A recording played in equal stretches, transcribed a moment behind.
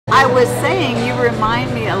I was saying, you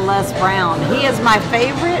remind me of Les Brown. He is my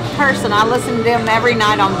favorite person. I listen to him every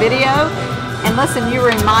night on video. And listen, you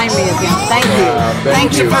remind me of him. Thank you.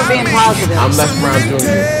 Thank you for being positive. I'm Les Brown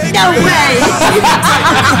Jr. No way.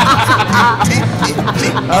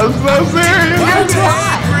 I'm so serious.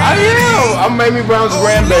 I am. I'm Mamie Brown's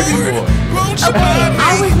grandbaby boy. Okay,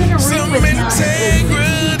 I was in a room with him with people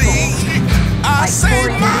like 4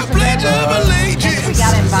 years ago. We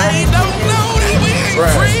got invited to his.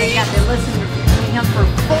 We got to listen to him for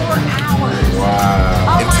 4 hours. Wow.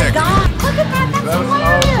 Oh my God! Look at that. That's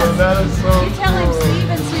hilarious. That is so You tell him Steve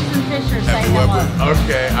and Susan Fisher say hello.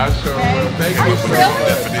 Okay, I sure will. Thank Are you you for really?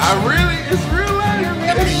 that. It's real life. You're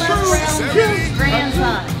really Les Brown's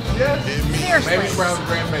grandson. Yes. Seriously. Mamie Brown's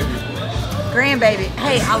grandbaby boy. Grandbaby.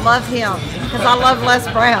 Hey, I love him because I love Les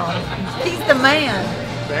Brown. He's the man.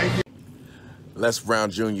 Thank you. Les Brown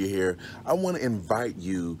Jr. here. I want to invite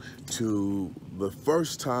you to the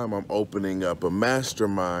first time I'm opening up a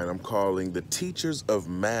mastermind I'm calling the Teachers of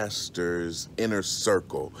Masters Inner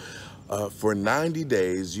Circle. For 90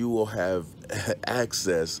 days, you will have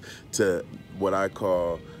access to what I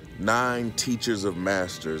call 9 teachers of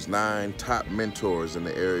masters, 9 top mentors in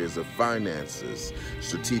the areas of finances,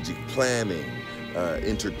 strategic planning,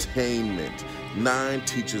 entertainment, 9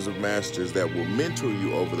 teachers of masters that will mentor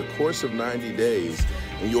you over the course of 90 days,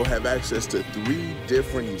 and you'll have access to 3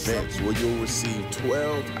 different events where you'll receive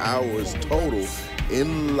 12 hours total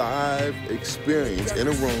in live experience in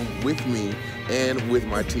a room with me and with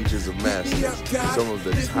my teachers of masters, some of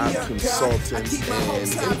the top consultants and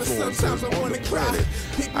influencers on the planet.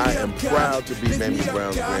 I am proud to be Mamie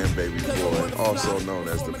Brown's grandbaby boy, also known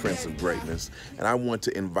as the Prince of Greatness, and I want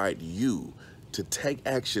to invite you to take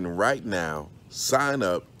action right now. Sign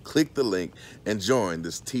up, click the link, and join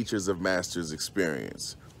this Teachers of Masters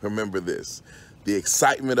experience. Remember this: the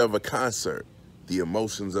excitement of a concert, the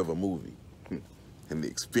emotions of a movie, and the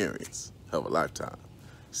experience of a lifetime.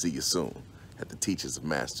 See you soon at the Teachers of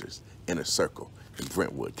Masters Inner Circle in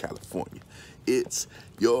Brentwood, California. It's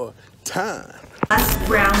your time. Les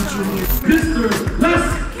Brown Jr. Mr. Les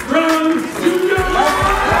Brown Jr.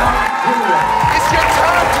 It's your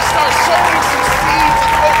time to start sowing some seeds of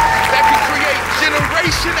hope that can create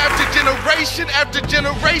generation after generation after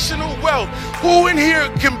generational wealth. Who in here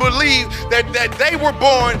can believe that they were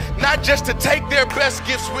born not just to take their best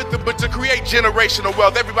gifts with them, but to create generational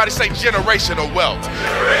wealth? Everybody say generational wealth.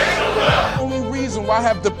 Generational wealth. The only reason why I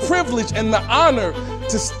have the privilege and the honor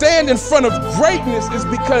to stand in front of greatness is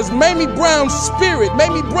because Mamie Brown's spirit,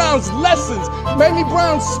 Mamie Brown's lessons, Mamie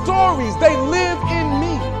Brown's stories, they live in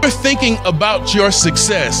me. You're thinking about your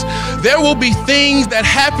success. There will be things that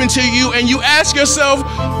happen to you and you ask yourself,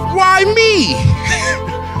 why me?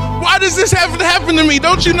 Why does this have to happen to me?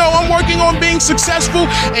 Don't you know I'm working on being successful?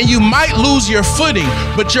 And you might lose your footing,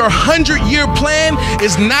 but your 100-year plan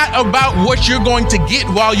is not about what you're going to get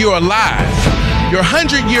while you're alive. Your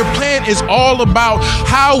 100-year plan is all about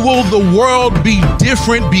how will the world be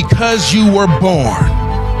different because you were born.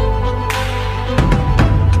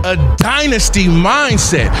 A dynasty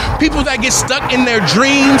mindset. People that get stuck in their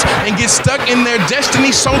dreams and get stuck in their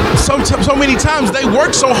destiny so many times, they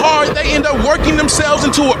work so hard, they end up working themselves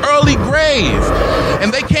into an early grave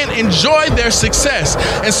and they can't enjoy their success.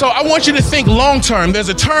 And so I want you to think long term. There's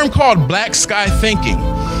a term called black sky thinking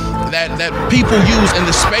that people use in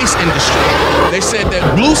the space industry. They said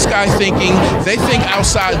that blue sky thinking, they think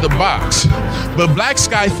outside the box, but black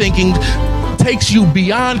sky thinking takes you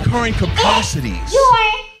beyond current capacities.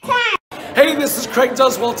 Hey, this is Craig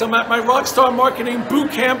Duswalt. I'm at my Rockstar Marketing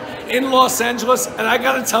Boot Camp in Los Angeles, and I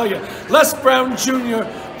gotta tell you, Les Brown Jr.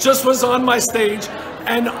 just was on my stage,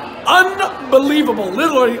 and unbelievable.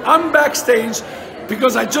 Literally, I'm backstage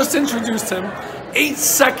because I just introduced him. 8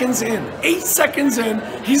 seconds in,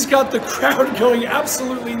 he's got the crowd going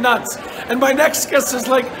absolutely nuts. And my next guest is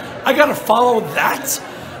like, I gotta follow that?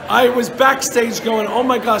 I was backstage going, oh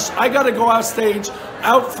my gosh, I gotta go out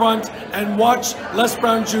front and watch Les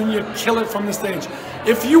Brown Jr. kill it from the stage.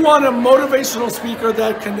 If you want a motivational speaker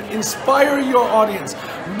that can inspire your audience,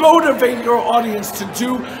 motivate your audience to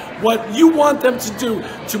do what you want them to do,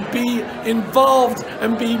 to be involved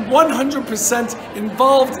and be 100%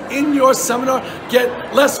 involved in your seminar, get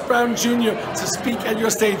Les Brown Jr. to speak at your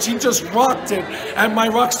stage. He just rocked it at my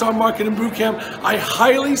Rockstar Marketing Bootcamp. I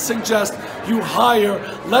highly suggest you hire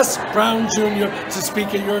Les Brown Jr. to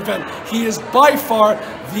speak at your event. He is by far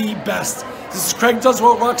the best. This is Craig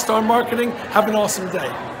Duswalt, Rockstar Marketing. Have an awesome day.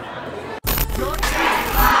 That's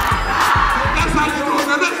how you do it.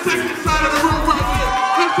 Now let's take this side of the room right here.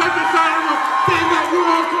 Let's take this side of the room. Stand up, you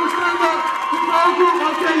all go stand up. The whole group,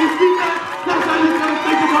 okay, you see that? That's how you gotta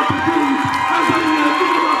think about the dreams. That's how you gotta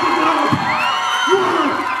think about the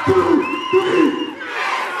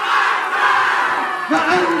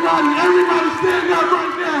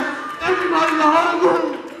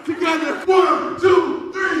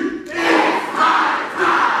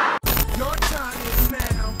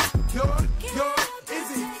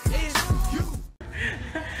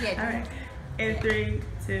 3,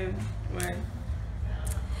 2, 1.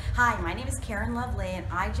 Hi, my name is Karen Lovely, and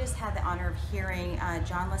I just had the honor of hearing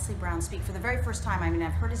John Leslie Brown speak for the very first time. I mean,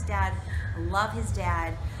 I've heard his dad, love his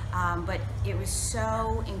dad, but it was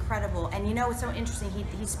so incredible. And you know, it's so interesting,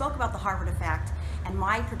 he spoke about the Harvard effect, and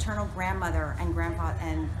my paternal grandmother and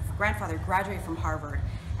grandfather graduated from Harvard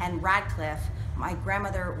and Radcliffe. My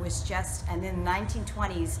grandmother was just, and in the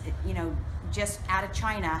 1920s, you know, just out of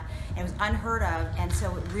China. It was unheard of, and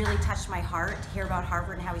so it really touched my heart to hear about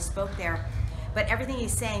Harvard and how he spoke there. But everything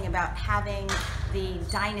he's saying about having the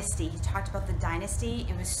dynasty, he talked about the dynasty,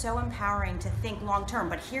 it was so empowering to think long term.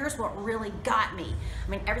 But here's what really got me. I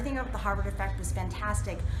mean, everything about the Harvard effect was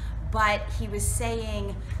fantastic, but he was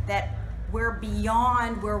saying that we're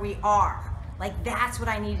beyond where we are. Like, that's what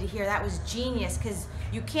I needed to hear. That was genius, because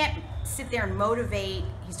you can't sit there and motivate.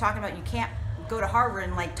 He's talking about you can't go to Harvard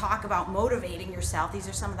and like talk about motivating yourself. These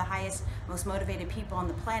are some of the highest, most motivated people on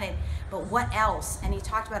the planet. But what else? And he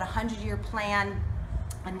talked about a 100-year plan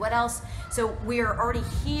and what else? So we're already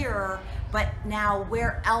here, but now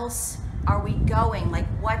where else are we going? Like,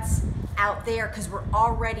 what's out there? Because we're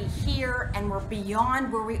already here and we're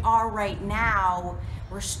beyond where we are right now.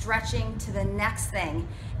 We're stretching to the next thing.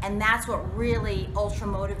 And that's what really ultra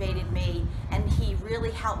motivated me. And he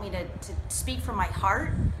really helped me to speak from my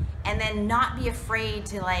heart, and then not be afraid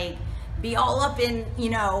to like be all up in,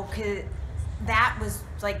 you know, cause that was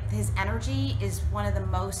like, his energy is one of the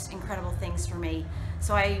most incredible things for me.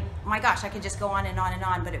 So my gosh, I could just go on and on and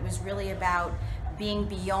on, but it was really about being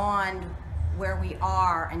beyond where we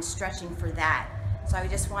are and stretching for that. So I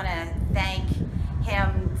just want to thank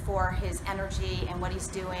him for his energy and what he's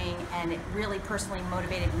doing, and it really personally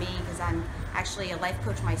motivated me, because I'm actually a life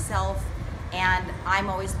coach myself, and I'm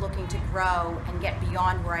always looking to grow and get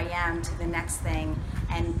beyond where I am to the next thing.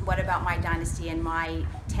 And what about my dynasty and my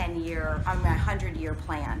 100-year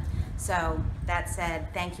plan? So that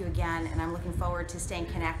said, thank you again, and I'm looking forward to staying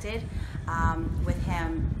connected with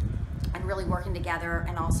him and really working together.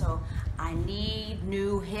 And also, I need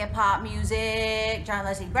new hip hop music. John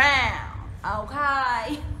Leslie Brown.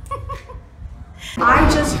 Okay. I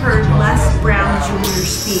just heard Les Brown Jr.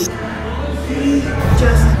 speak. He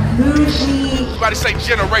just moved me. Everybody say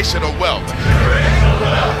generational wealth.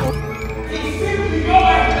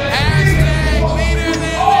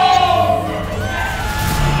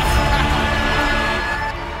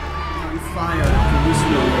 On fire for this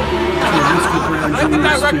one. Let the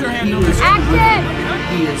director handle this.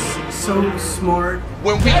 He is so smart.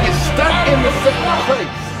 When we get stuck in the same place,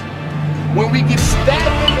 when we get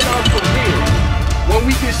stagnant in our career, when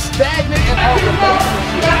we get stagnant in our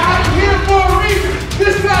relationship. I'm here for a reason.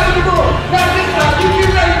 This side of the room, not this side. You get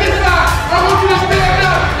ready, this side. I want you to stand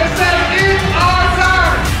up and say, it's our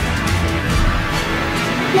time.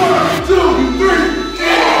 1, 2, 3.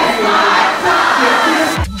 It's our time.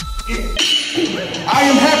 I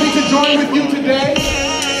am happy to join with you today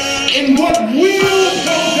in what will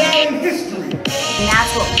go down in history. And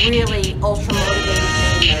that's what really ultra motivated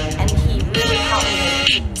me, and he really helped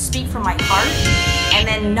me to speak from my heart, and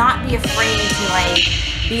then not be afraid to like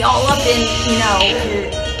be all up in, you know,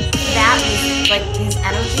 that was like, his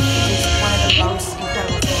energy is one of the most